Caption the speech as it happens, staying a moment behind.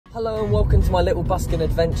Hello and welcome to my little busking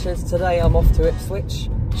adventures. Today I'm off to Ipswich.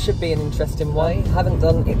 Should be an interesting way. Haven't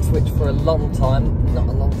done Ipswich for a long time. Not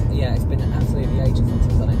a long time. Yeah, it's been absolutely ages since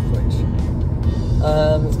I've done Ipswich.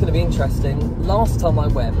 It's going to be interesting. Last time I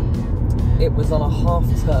went, it was on a half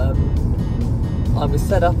term. I was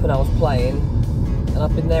set up and I was playing, and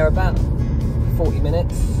I've been there about 40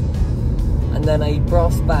 minutes. And then a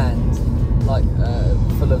brass band, like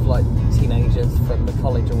full of like teenagers from the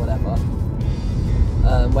college or whatever,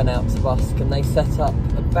 went out to busk, and they set up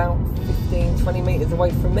about 15-20 metres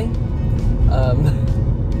away from me,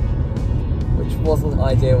 which wasn't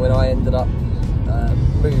ideal when I ended up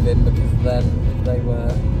moving, because then they were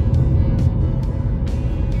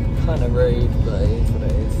kind of rude, but it is what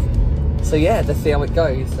it is. So yeah, let's see how it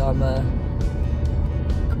goes. I'm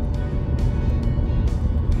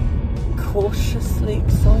cautiously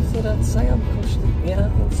excited, I'd say. Yeah, I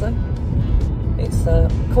think so. It's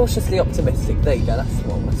cautiously optimistic. There you go, that's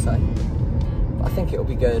what I'm going to say. But I think it'll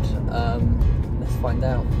be good. Let's find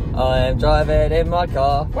out. I am driving in my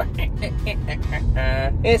car.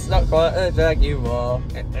 It's not quite a Jaguar.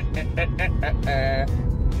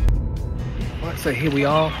 Right, so here we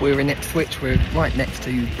are. We're in Ipswich. We're right next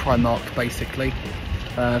to Primark, basically.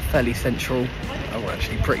 Fairly central. Oh,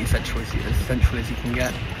 actually pretty central, as central as you can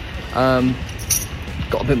get.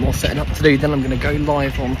 Got a bit more setting up to do. Then I'm going to go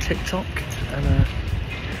live on TikTok and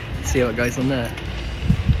see how it goes on there.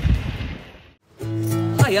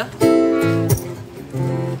 Hiya!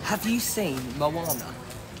 Have you seen Moana?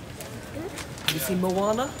 Have you seen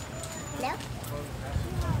Moana? No.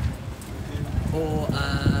 Or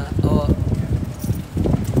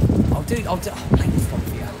I'll play this one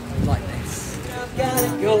for you, like this. I've gotta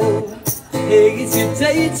go. Hey, it's your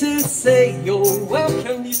day to say you're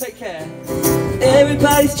welcome. You take care.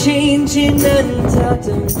 Everybody's changing and I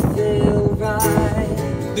don't feel right.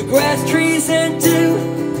 The grass, trees and dew,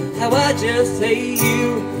 how I just hate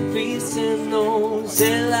you. Please turn those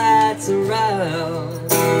lights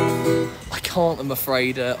around. I can't, I'm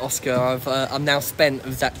afraid, Oscar. I'm now spent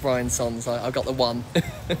of Zach Bryan's songs. I've got the one.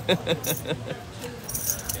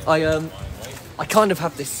 I kind of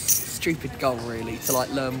have this stupid goal, really, to like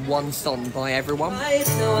learn one song by everyone. I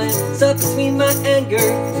know I'm stuck between my anger,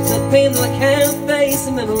 the pain that I can't face,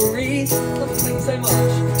 the memories. I love this thing so much.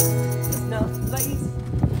 There's no place.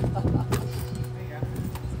 It's gonna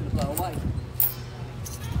blow away.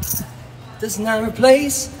 There's no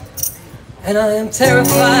place, and I am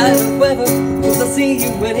terrified of weather, because I'll see you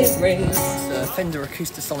when it rains. It's a Fender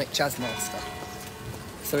acoustasonic jazzmaster,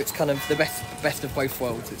 so it's kind of the best of both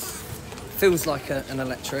worlds. It feels like an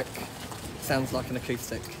electric, sounds like an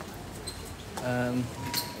acoustic.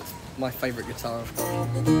 My favourite guitar, of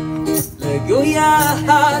course. Let go your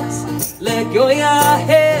heart, let go your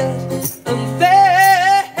head, and fail.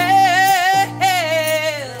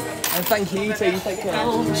 And thank you, too, take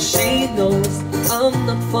care. She knows I'm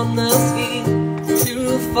not fond of scheme.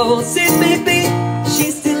 Too false it may be,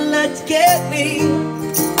 she's still out to get me.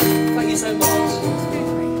 Thank you so much.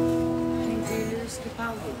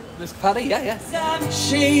 Paddy, yeah. I'm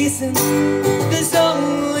chasing, there's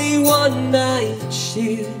only one I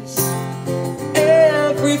choose.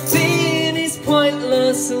 Everything is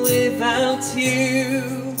pointless without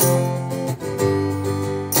you.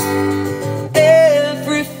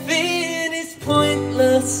 Everything is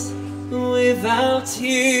pointless without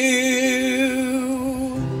you.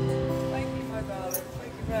 Thank you, my darling.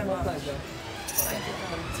 Thank you very much. Thank you,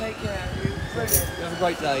 darling. Take care. Brilliant. Have a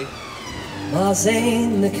great day. Mars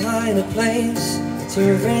ain't the kind of place to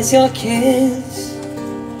raise your kids.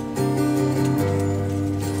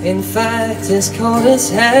 In fact, it's cold as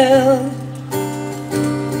hell,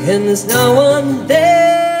 and there's no one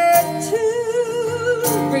there to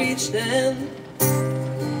reach them.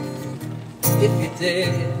 If you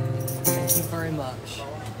did, thank you very much.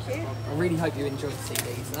 I really hope you enjoyed the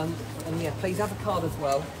CDs. And yeah, please have a card as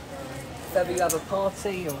well. If ever you have a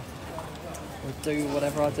party or do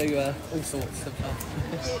whatever I do, all sorts of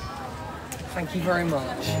thank you very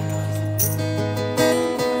much.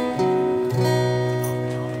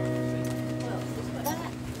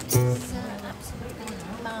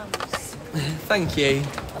 Thank you.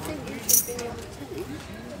 I think you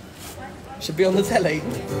should be on the telly. Should be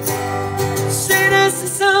on the telly? Sing us a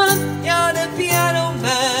song, you're the piano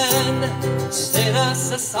man. Sing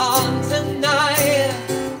us a song tonight.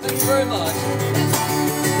 Thank you very much.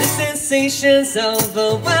 The sensation's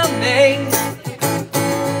overwhelming.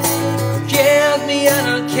 Give me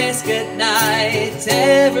an kiss goodnight.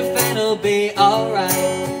 Everything'll be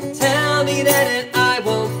alright. Tell me that and I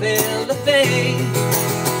won't feel a thing.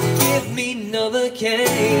 Give me another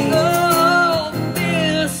game. Oh,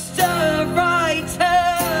 Mr.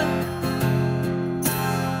 Writer.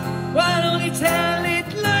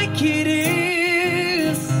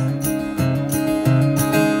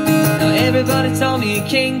 Everybody told me you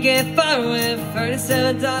can't get far with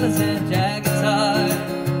 $37 and a guitar.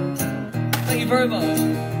 Thank you very much.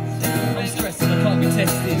 I'm stressed and I can't be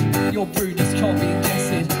tested. Your rudeness can't be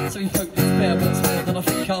invested. So you hope this bear works more than I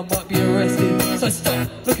think I might be arrested. So stop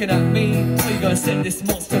looking at me. Are you gonna set this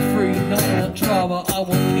monster free? No, I want drama, I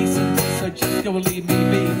want peace and peace. So just go and leave me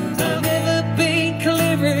be. I've never been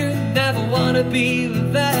clearer, never wanna be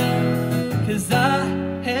without. Cause I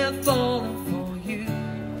have fallen for you.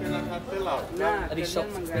 Are these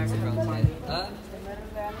shops expensive around here?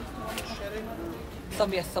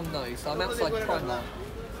 Some yes, some no. So I'm outside Primark.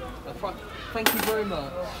 Thank you very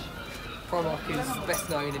much. Primark is best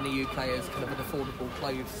known in the UK as kind of an affordable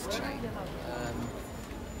clothes chain.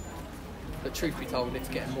 But truth be told, it's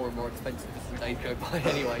getting more and more expensive as the days go by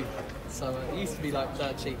anyway. So it used to be like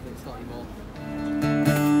dirt cheap, but it's not anymore.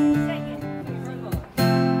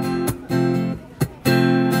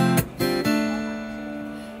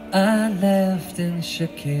 I laughed and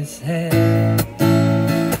shook his head.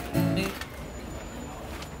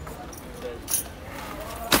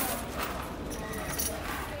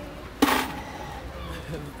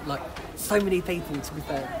 Like, so many people, to be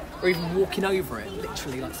fair, or even walking over it,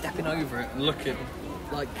 literally, like stepping over it and looking,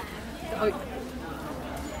 like, I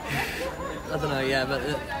don't know, yeah, but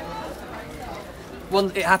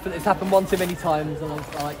it's happened one too many times, and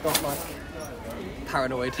I've like got like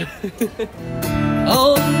paranoid.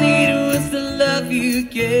 All I needed was the love you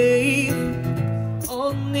gave.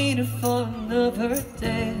 All I needed for another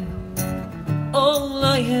day. All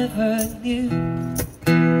I ever knew.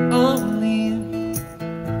 Only you.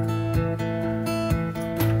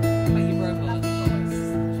 Thank you very much.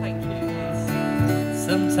 Thank you.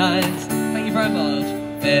 Sometimes, thank you very much.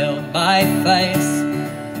 Fill my face.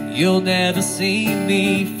 You'll never see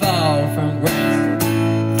me fall from grace.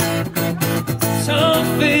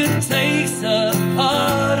 Something takes a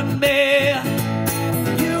part of me.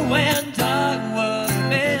 You and I were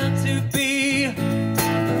meant to be.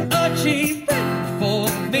 Achievement for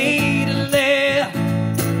me to live.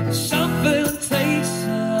 Something takes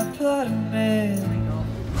a part of me.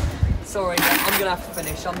 Sorry, I'm gonna have to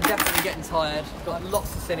finish. I'm definitely getting tired. I've got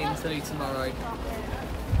lots of singing to do tomorrow.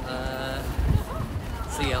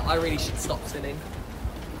 So yeah, I really should stop singing.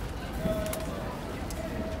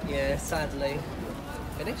 Yeah, sadly.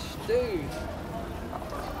 Finished? Dude.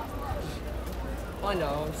 I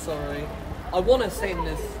know, I'm sorry. I wanna sing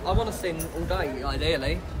all day,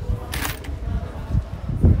 ideally.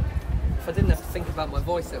 If I didn't have to think about my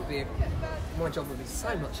voice, my job would be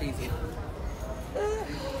so much easier.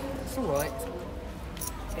 It's alright.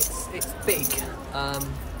 It's big.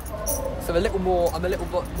 So I'm a little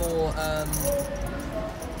bit more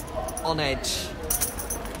on edge.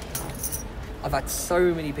 I've had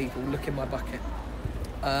so many people look in my bucket,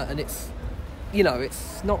 and it's, you know,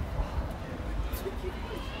 it's not.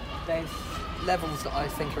 There's levels that I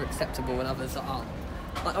think are acceptable and others that aren't.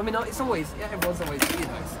 Like, I mean, it's always, yeah, everyone's always, you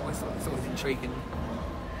know, it's always intriguing.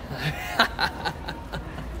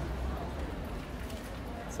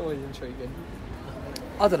 It's always intriguing.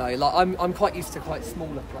 I don't know. Like, I'm quite used to quite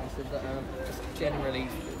smaller places that just generally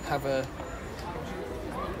have a.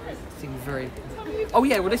 Seem very. Oh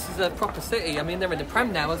yeah, well this is a proper city. I mean, they're in the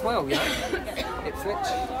Prem now as well, yeah. Ipswich.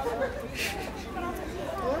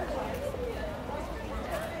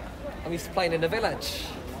 I'm used to playing in a village.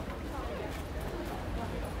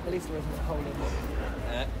 At least there isn't a hole in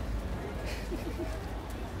it.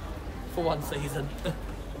 For one season.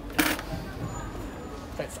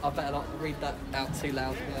 I better not read that out too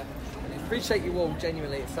loud. Yeah. I appreciate you all,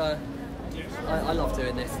 genuinely. It's I love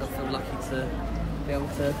doing this. I feel lucky to be able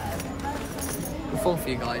to perform for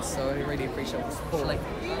you guys, so I really appreciate the support.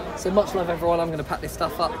 So much love everyone. I'm going to pack this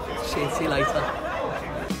stuff up. Cheers, see you later.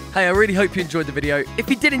 Hey, I really hope you enjoyed the video. If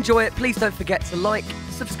you did enjoy it, please don't forget to like,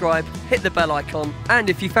 subscribe, hit the bell icon,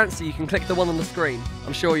 and if you fancy, you can click the one on the screen.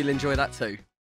 I'm sure you'll enjoy that too.